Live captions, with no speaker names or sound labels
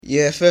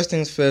Yeah, first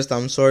things first,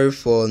 I'm sorry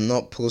for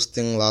not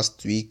posting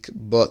last week,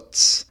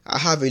 but I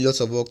have a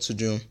lot of work to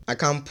do. I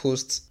can't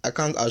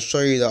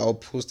assure you that I'll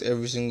post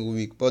every single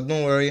week, but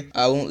don't worry,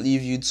 I won't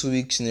leave you 2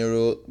 weeks in a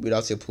row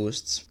without a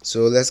post.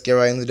 So let's get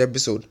right into the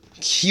episode.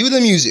 Cue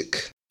the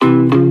music.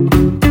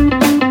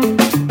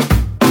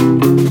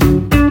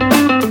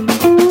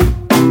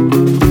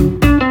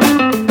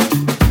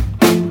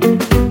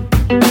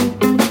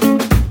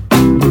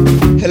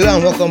 Hello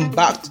and welcome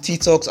back to Tea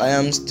Talks. I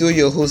am still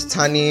your host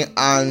Tani,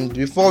 and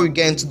before we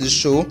get into the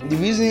show, the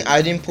reason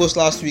I didn't post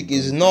last week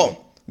is not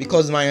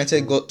because Man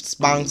United got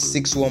spanked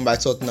 6-1 by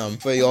Tottenham.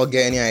 For you all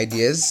get any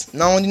ideas?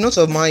 Now, on the note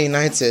of Man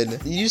United,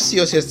 did you see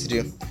us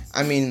yesterday?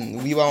 I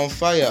mean, we were on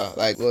fire.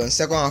 In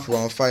second half we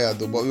were on fire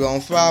though, but we were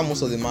on fire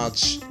most of the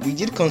match. We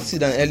did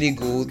concede an early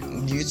goal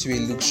due to a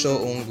Luke Shaw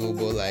own goal,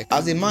 but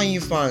as a Man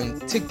U fan,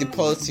 take the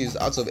positives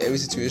out of every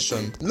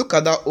situation. Look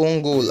at that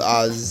own goal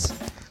as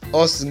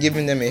us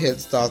giving them a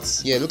head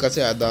start. Yeah, look at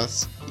it like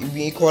that.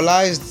 We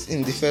equalized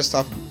in the first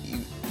half.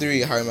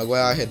 Harry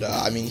Maguire header.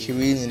 I mean, he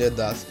really needed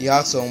that. He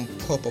had some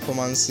poor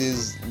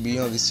performances beginning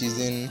of the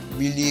season,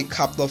 really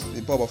capped off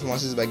the poor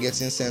performances by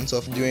getting sent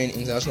off during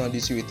international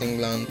duty with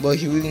England, but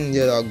he really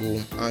needed that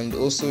goal, and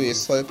also a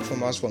solid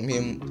performance from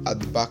him at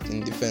the back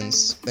in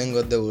defense. Thank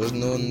God there was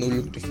no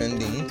look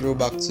defending.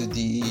 Throwback to the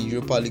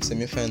Europa League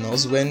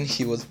semi-finals when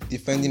he was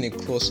defending a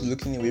cross,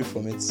 looking away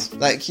from it.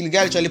 He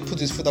literally put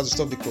his foot out to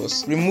stop the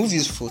cross, removed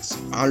his foot,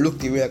 and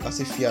looked away as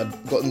if he had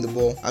gotten the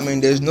ball. I mean,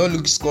 there's no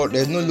look score,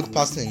 there's no look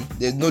passing,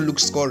 there's no look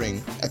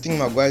scoring. I think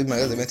Maguire might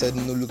have invented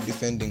no look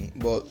defending,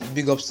 but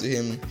big ups to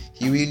him.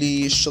 He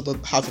really shut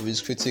up half of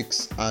his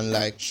critics and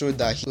showed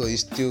that he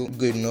is still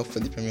good enough for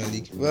the Premier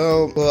League.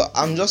 Well,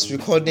 I'm just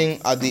recording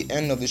at the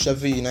end of the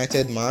Sheffield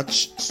United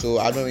match, so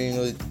I don't really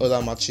know the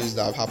other matches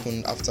that have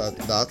happened after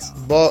that.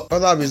 But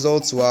other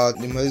results were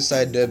the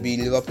Merseyside derby,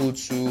 Liverpool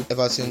 2,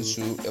 Everton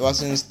 2.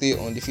 Everton stay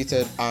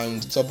undefeated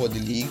and top of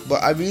the league.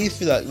 But I really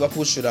feel that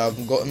Liverpool should have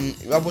gotten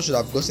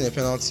a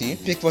penalty.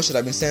 Pickford should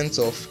have been sent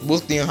off.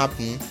 Both didn't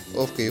happen.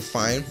 Okay,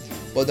 fine.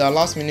 But their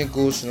last minute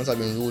goal should not have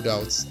been ruled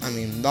out. I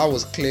mean, that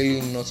was clearly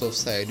not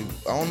offside.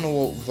 I don't know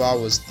what VAR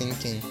was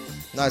thinking.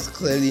 That's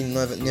clearly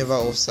never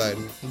offside,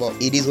 but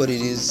it is what it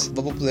is.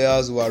 Liverpool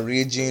players were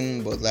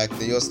raging, but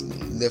they just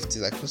left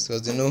it because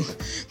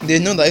they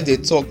know that if they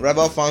talk,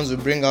 rival fans will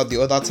bring out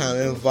the other time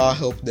when VAR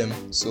helped them.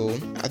 So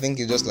I think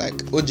it's just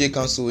OJ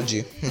cancel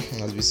OJ,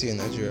 as we see in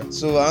Nigeria.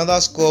 So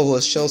another score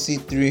was Chelsea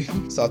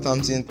 3,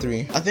 Southampton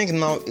 3. I think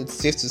now it's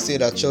safe to say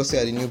that Chelsea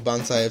are the new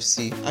Banter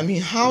FC. I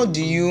mean, how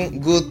do you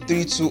go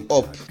 3-2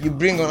 up? You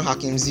bring on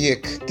Hakim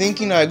Ziyech,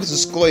 thinking that you're going to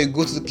score a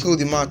goal to kill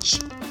the match,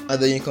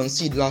 and then you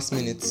concede last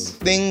minute.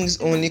 Things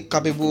only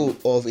capable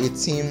of a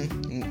team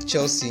in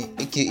Chelsea,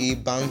 aka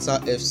Banter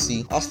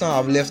FC. Arsenal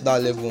have left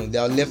that level. They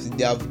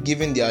have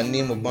given their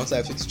name of Banter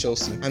FC to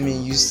Chelsea. I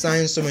mean, you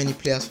sign so many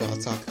players for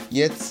attack,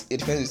 yet the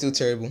defense is still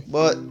terrible.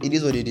 But it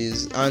is what it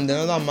is. And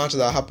another match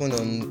that happened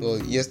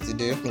on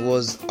yesterday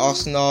was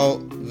Arsenal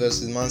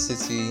versus Man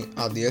City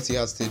at the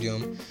Etihad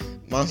Stadium.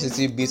 Man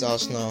City beat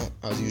Arsenal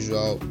as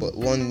usual, but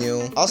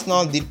 1-0.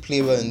 Arsenal did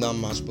play well in that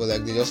match, but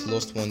they just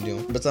lost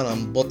 1-0. Better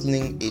than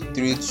bottling a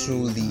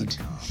 3-2 lead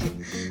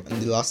in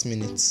the last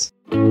minutes.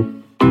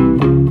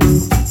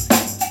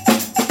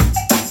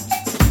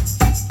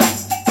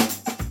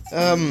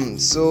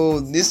 So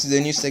this is a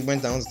new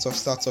segment I want to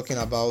start talking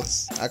about.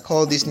 I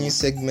call this new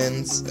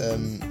segment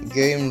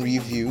game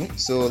review.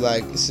 So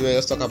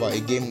let's talk about a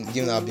game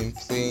that I've been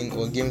playing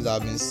or games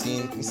that I've been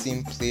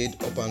seeing played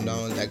up and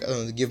down. I don't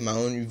know, to give my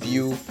own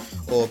review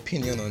or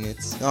opinion on it.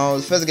 Now,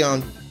 the first game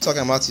I'm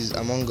talking about is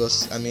Among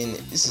Us. I mean,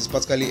 this is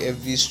practically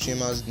every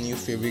streamer's new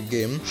favorite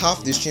game.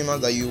 Half the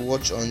streamers that you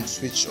watch on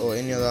Twitch or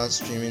any other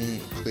streaming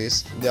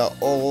place, they are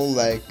all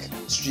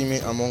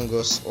streaming Among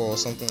Us or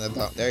something like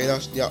that.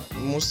 They are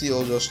mostly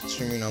all just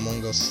streaming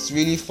Among Us. It's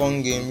really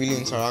fun game, really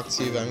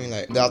interactive. I mean,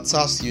 there are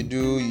tasks you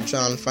do. You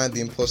try and find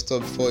the imposter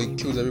before he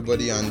kills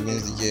everybody and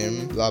wins the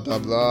game. Blah blah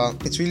blah.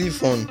 It's really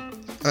fun,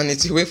 and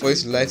it's a way for you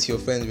to lie to your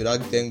friends without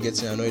them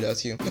getting annoyed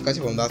at you. Look at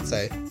it from that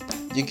side.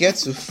 You get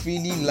to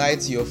freely lie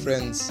to your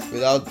friends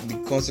without the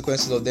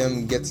consequences of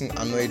them getting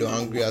annoyed or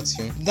angry at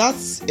you.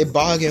 That's a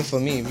bargain for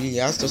me, really.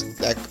 That's just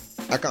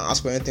I can't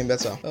ask for anything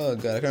better. Oh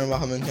god, I can't remember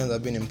how many times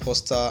I've been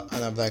imposter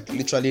and I've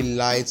literally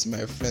lied to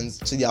my friends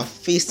to their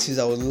faces.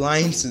 I was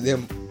lying to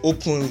them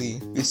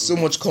openly with so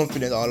much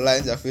confidence. I was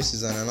lying to their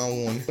faces and I now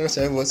won.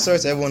 Sorry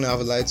to everyone I've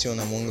lied to on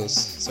Among Us.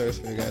 Sorry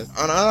for you guys.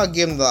 Another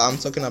game that I'm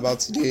talking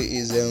about today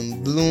is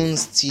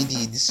Bloons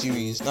TD, the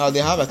series. Now they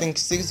have I think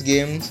 6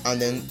 games,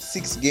 and then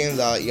 6 games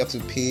that you have to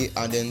pay,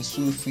 and then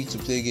 2 free to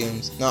play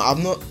games. Now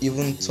I've not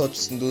even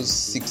touched those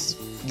 6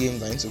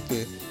 games I need to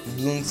play.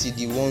 Bloons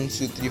TD 1,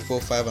 2, 3, 4,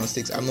 5 and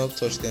 6. I've not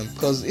touched them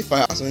because if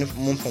I ask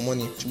someone for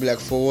money, it should be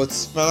for what?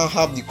 If I don't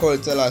have the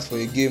quality tellers for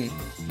a game,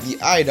 the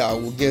eye that I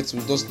will get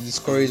will just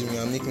discourage me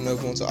and make me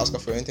not want to ask her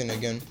for anything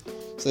again.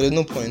 so there's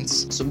no point.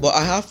 So, but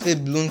I have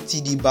played Bloon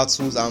TD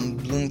Battles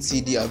and Bloon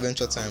TD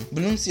Adventure Time.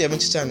 Bloon TD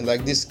Adventure Time is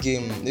like this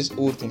game, this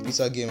old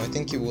computer game. I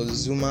think it was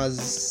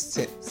Zuma's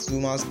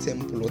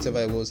Temple, whatever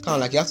it was. Kind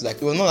of like you have to like,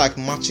 it was not like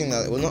matching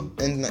that. It was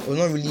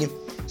not really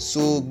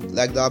so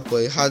like that, but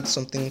it had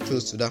something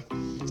close to that.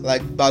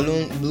 Like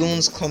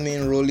balloons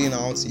coming, rolling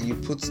out. You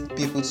put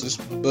people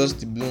to burst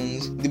the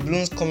balloons. The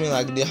balloons coming,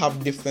 like they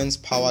have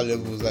different power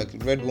levels. Like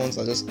red ones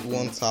are just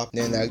one tap.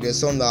 Then like there's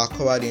some that are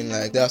covered in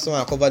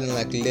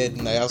like lead,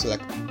 and I have to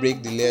like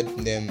break the lead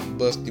and then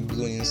burst the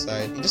balloon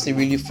inside. It's just a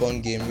really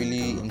fun game,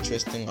 really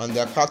interesting. And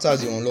there are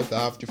characters you unlock that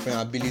have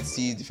different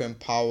abilities, different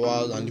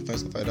powers, and different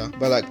stuff like that.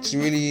 But like it's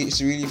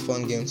a really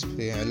fun game to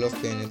play. I love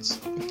playing it.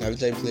 I've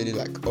actually played it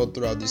like all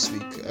throughout this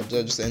week. I've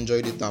just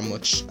enjoyed it that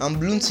much. And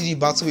Bloon TD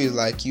Battle is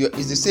like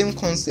it's the same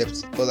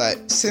concept, but like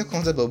same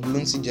concept of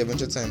Bloon TD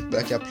Adventure Time,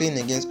 but like you're playing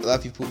against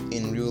other people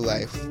in real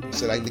life.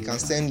 So like they can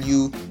send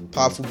you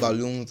powerful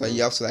balloons that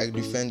you have to like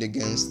defend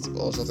against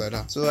or stuff like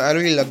that. So I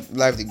really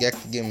like the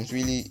game. It's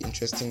really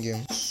interesting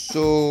game.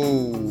 So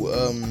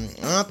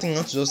another thing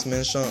not to just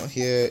mention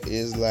here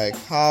is like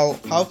how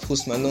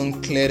Post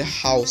Malone cleared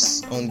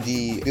house on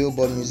the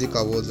Billboard Music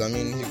Awards. I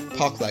mean, he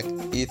packed like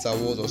 8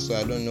 awards or so.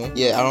 I don't know.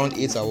 Yeah, around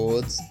 8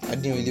 awards. I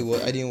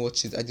didn't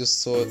watch it. I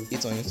just saw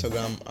it on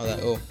Instagram. I was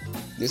like, oh,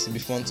 this will be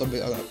fun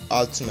topic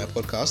I'll add to my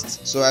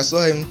podcast. So I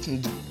saw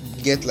him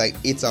get like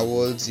 8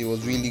 awards. It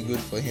was really good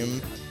for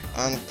him.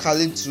 And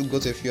Khalid too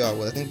got a few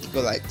awards. I think he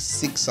got like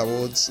 6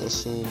 awards or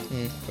so.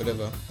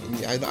 Whatever.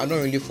 I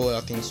don't really follow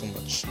that thing so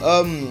much.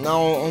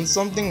 Now on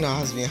something that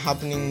has been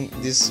happening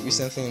this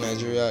recently in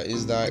Nigeria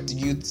is that the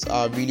youth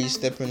are really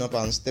stepping up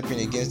and stepping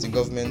against the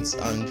government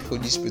and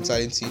police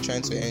brutality,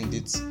 trying to end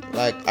it.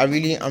 Like I'm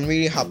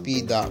really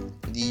happy that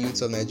the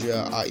youth of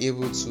Nigeria are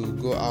able to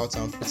go out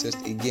and protest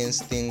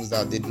against things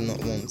that they do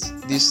not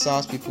want. These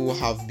SARS people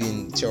have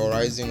been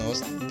terrorizing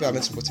us. People are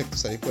meant to protect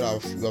us, and people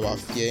are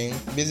fearing.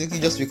 Basically,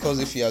 just because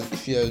if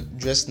you're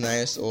dressed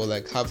nice or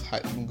like have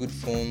good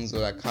phones or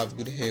like have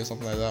good hair or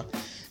something like that,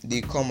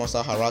 they come and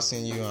start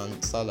harassing you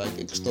and start like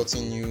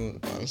extorting you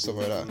and stuff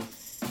like that.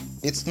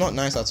 It's not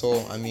nice at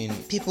all. I mean,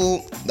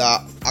 people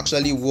that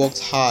actually worked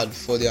hard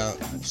for their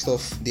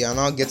stuff, they are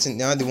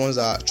the ones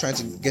that are trying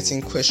to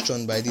getting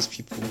questioned by these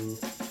people.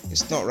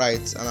 It's not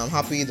right, and I'm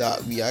happy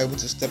that we are able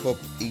to step up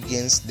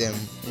against them.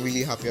 I'm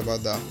really happy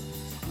about that.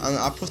 And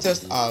our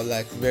protests are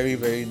like very,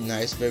 very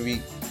nice,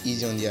 very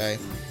easy on the eye.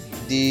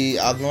 The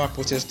abnormal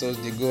protesters,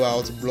 they go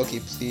out, block a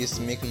place,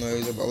 make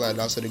noise about like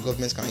that so the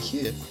government can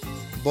hear.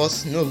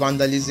 But no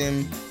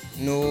vandalism,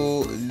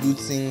 no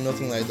looting,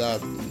 nothing like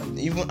that.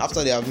 Even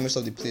after they have messed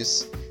up the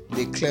place,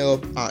 they clear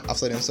up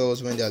after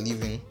themselves when they are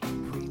leaving.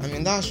 I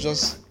mean, that's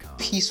just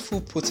peaceful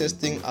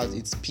protesting at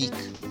its peak.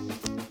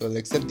 Well,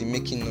 except the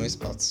making noise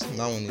part. That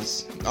one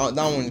is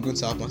going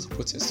to happen at a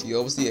protest. You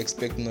obviously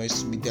expect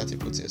noise to be there at a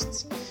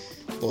protest,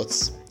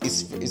 but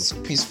it's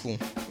peaceful.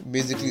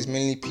 Basically, it's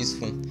mainly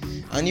peaceful.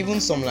 And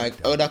even some like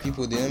other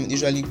people, they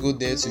usually go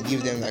there to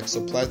give them like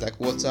supplies like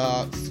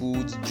water,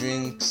 food,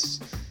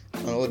 drinks,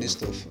 and all this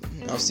stuff.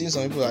 I've seen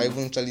some people that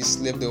even actually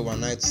slept there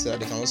overnight so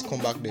that they can just come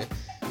back there.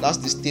 That's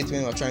the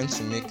statement we're trying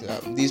to make,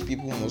 that these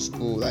people must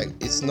go. Like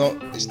it's not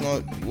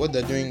what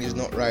they're doing is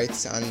not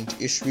right, and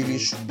it really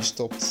should be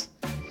stopped.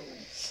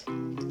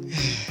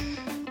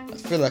 I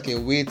feel like a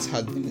weight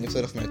had been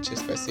lifted off my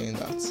chest by saying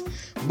that.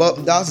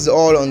 But that's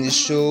all on the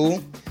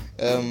show.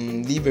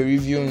 Leave a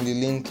review in the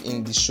link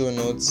in the show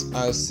notes.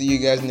 I'll see you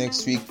guys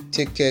next week.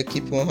 Take care,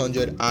 keep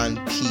 100, and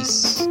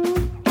peace.